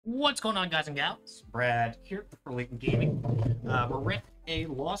What's going on, guys and gals? Brad here for Leighton Gaming. We're renting a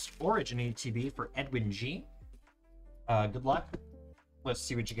Lost Origin ETB for Edwin G. Good luck. Let's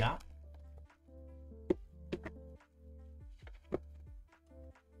see what you got.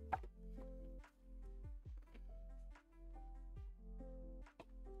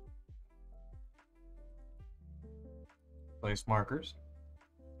 Place markers.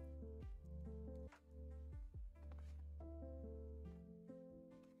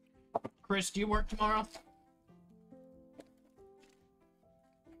 Chris, do you work tomorrow?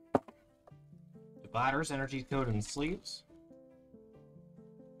 Dividers, energy code, and sleeves.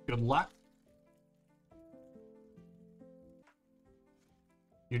 Good luck.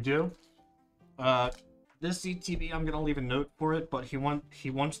 You do? This ETB, I'm gonna leave a note for it, but he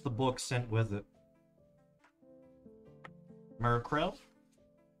wants the book sent with it. Murkrow,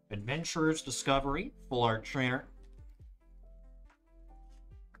 Adventurer's Discovery, Full Art Trainer.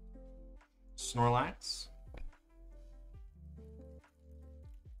 Snorlax.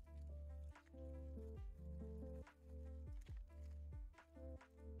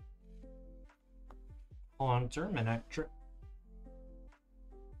 Haunter, Manectric.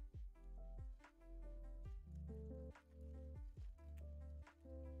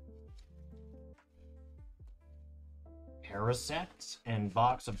 Parasect and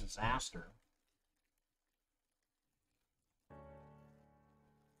Box of Disaster.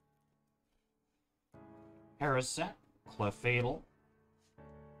 Parasect, Clefable.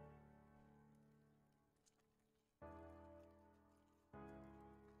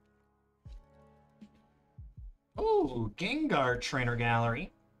 Ooh, Gengar Trainer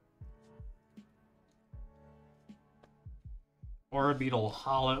Gallery. Orbeetle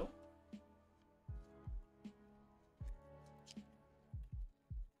Hollow.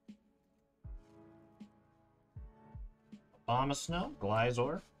 Abomasnow,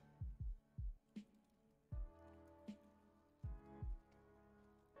 Glyzor.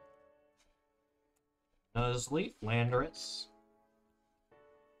 Nuzleaf, Landorus.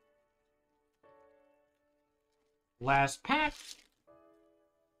 Last pack.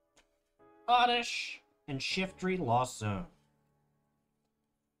 Oddish and Shiftry Lost Zone.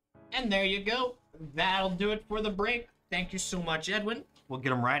 And there you go. That'll do it for the break. Thank you so much, Edwin. We'll get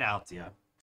them right out to you.